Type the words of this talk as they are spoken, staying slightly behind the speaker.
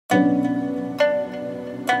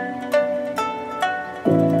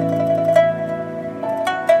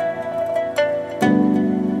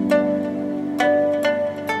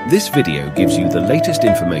This video gives you the latest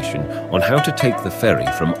information on how to take the ferry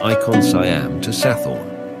from Icon Siam to Sathorn.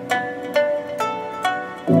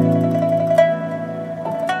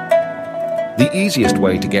 The easiest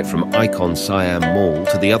way to get from Icon Siam Mall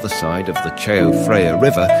to the other side of the Chao Phraya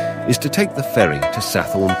River is to take the ferry to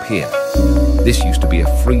Sathorn Pier. This used to be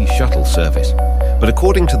a free shuttle service, but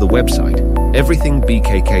according to the website,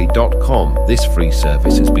 everythingbkk.com, this free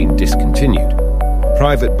service has been discontinued.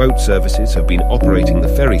 Private boat services have been operating the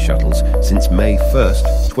ferry shuttles since May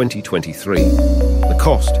 1st, 2023. The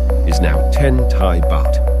cost is now 10 Thai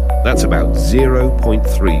baht. That's about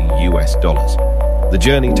 $0.3 US. The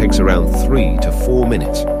journey takes around 3 to 4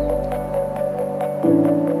 minutes.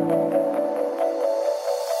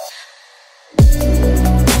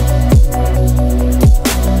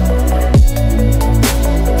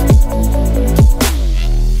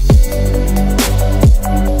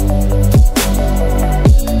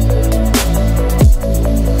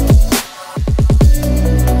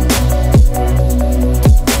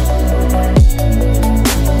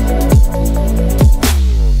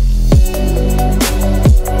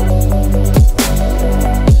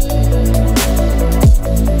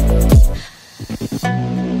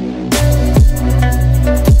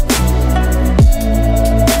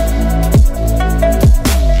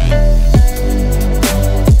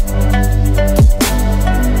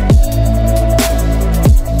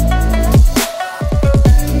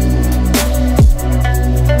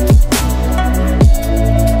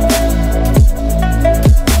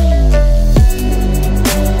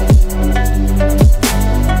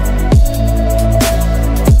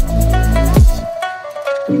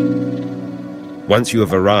 Once you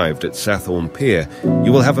have arrived at Sathorn Pier,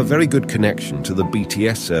 you will have a very good connection to the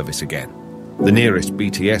BTS service again. The nearest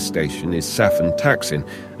BTS station is Sathorn Taksin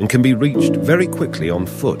and can be reached very quickly on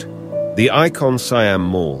foot. The Icon Siam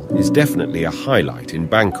Mall is definitely a highlight in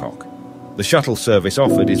Bangkok. The shuttle service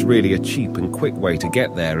offered is really a cheap and quick way to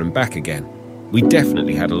get there and back again. We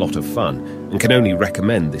definitely had a lot of fun and can only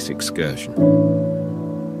recommend this excursion.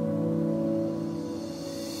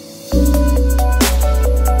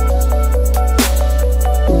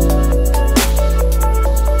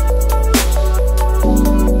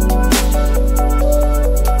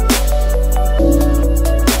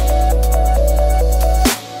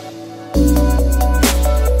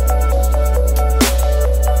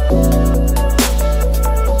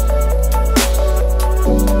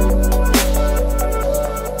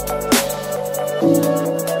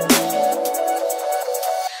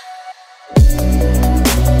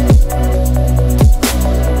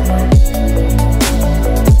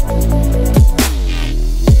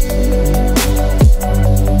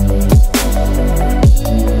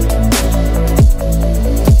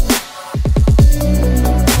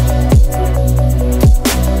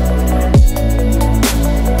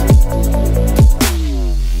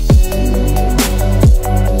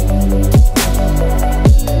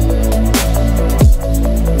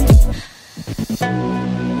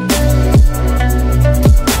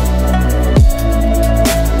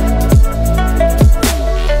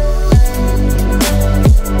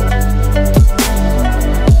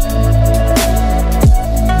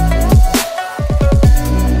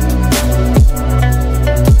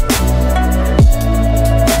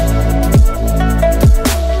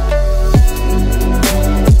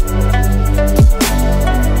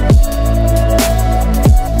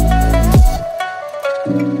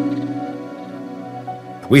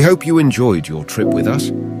 We hope you enjoyed your trip with us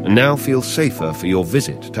and now feel safer for your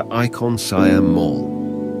visit to Icon Siam Mall.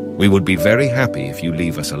 We would be very happy if you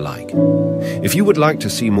leave us a like. If you would like to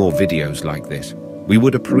see more videos like this, we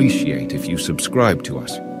would appreciate if you subscribe to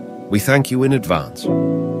us. We thank you in advance.